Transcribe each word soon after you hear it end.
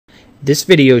This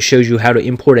video shows you how to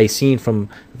import a scene from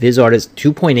Vizrt Artist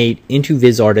 2.8 into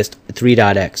Vizrt Artist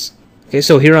 3.x. Okay,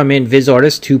 so here I'm in Vizrt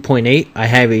Artist 2.8. I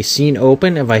have a scene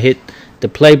open. If I hit the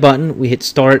play button, we hit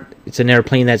start, it's an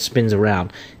airplane that spins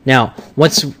around. Now,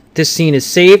 once this scene is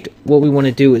saved, what we want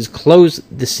to do is close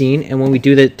the scene, and when we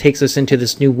do that, it takes us into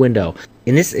this new window.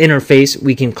 In this interface,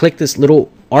 we can click this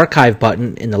little archive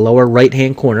button in the lower right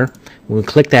hand corner. When we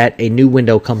click that, a new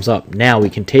window comes up. Now we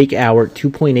can take our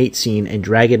 2.8 scene and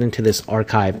drag it into this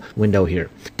archive window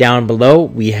here. Down below,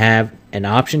 we have an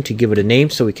option to give it a name,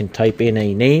 so we can type in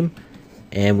a name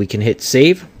and we can hit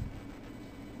save,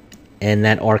 and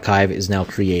that archive is now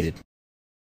created.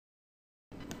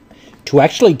 To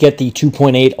actually get the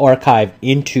 2.8 archive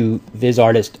into Vizrt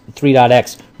Artist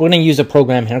 3.x, we're going to use a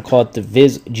program here called the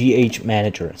Vizrt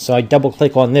Manager. So I double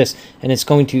click on this and it's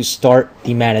going to start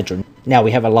the manager. Now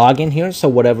we have a login here, so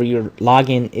whatever your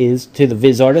login is to the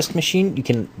Vizrt Artist machine, you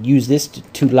can use this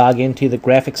to log into the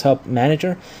Graphics Hub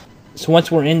Manager. So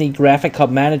once we're in the Graphic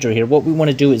Hub Manager here, what we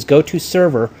want to do is go to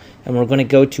server, and we're going to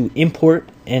go to import,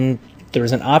 and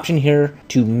there's an option here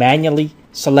to manually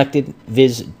selected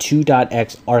Viz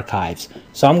 2.x archives.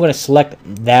 So I'm going to select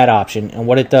that option, and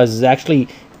what it does is actually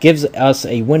gives us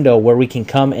a window where we can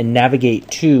come and navigate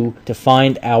to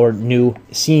find our new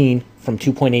scene from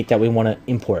 2.8 that we want to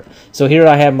import. So here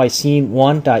I have my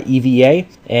scene1.eva,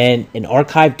 and an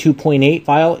archived 2.8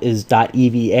 file is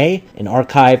 .eva, an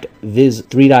archived Viz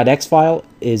 3.x file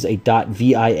is a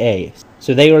 .via.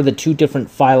 So they are the two different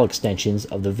file extensions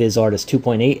of the Vizrt Artist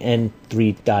 2.8 and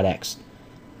 3.x.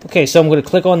 Okay, so I'm going to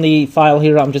click on the file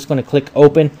here. I'm just going to click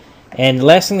open. And the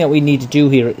last thing that we need to do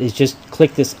here is just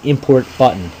click this import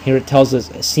button. Here it tells us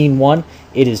scene 1.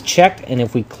 It is checked, and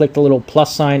if we click the little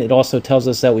plus sign, it also tells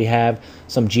us that we have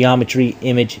some geometry,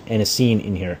 image, and a scene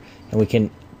in here. And we can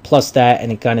plus that,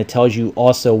 and it kind of tells you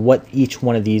also what each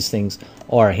one of these things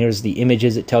are. Here's the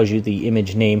images. It tells you the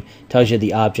image name, tells you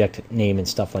the object name, and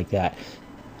stuff like that.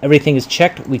 Everything is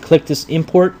checked. We click this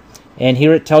import, and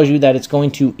here it tells you that it's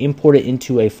going to import it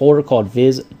into a folder called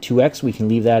Viz2x. We can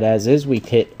leave that as is. We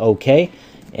hit OK,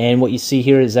 and what you see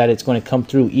here is that it's going to come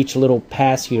through each little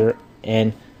pass here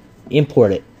and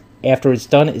import it. After it's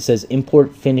done, it says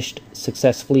import finished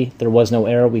successfully. There was no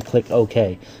error. We click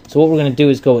OK. So what we're going to do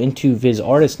is go into Vizrt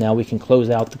Artist now. We can close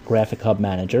out the Graphic Hub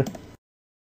Manager.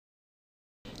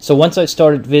 So once I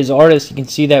started Vizrt Artist, you can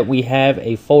see that we have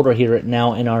a folder here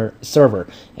now in our server,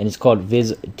 and it's called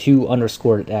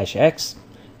Viz2_-x.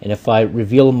 And if I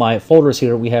reveal my folders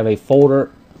here, we have a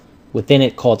folder within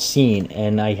it called scene,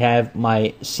 and I have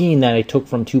my scene that I took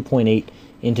from 2.8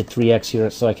 into 3x here,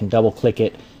 so I can double click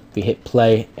it. If we hit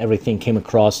play, everything came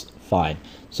across fine.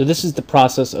 So this is the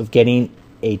process of getting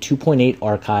a 2.8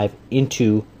 archive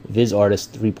into Vizrt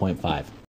Artist 3.5.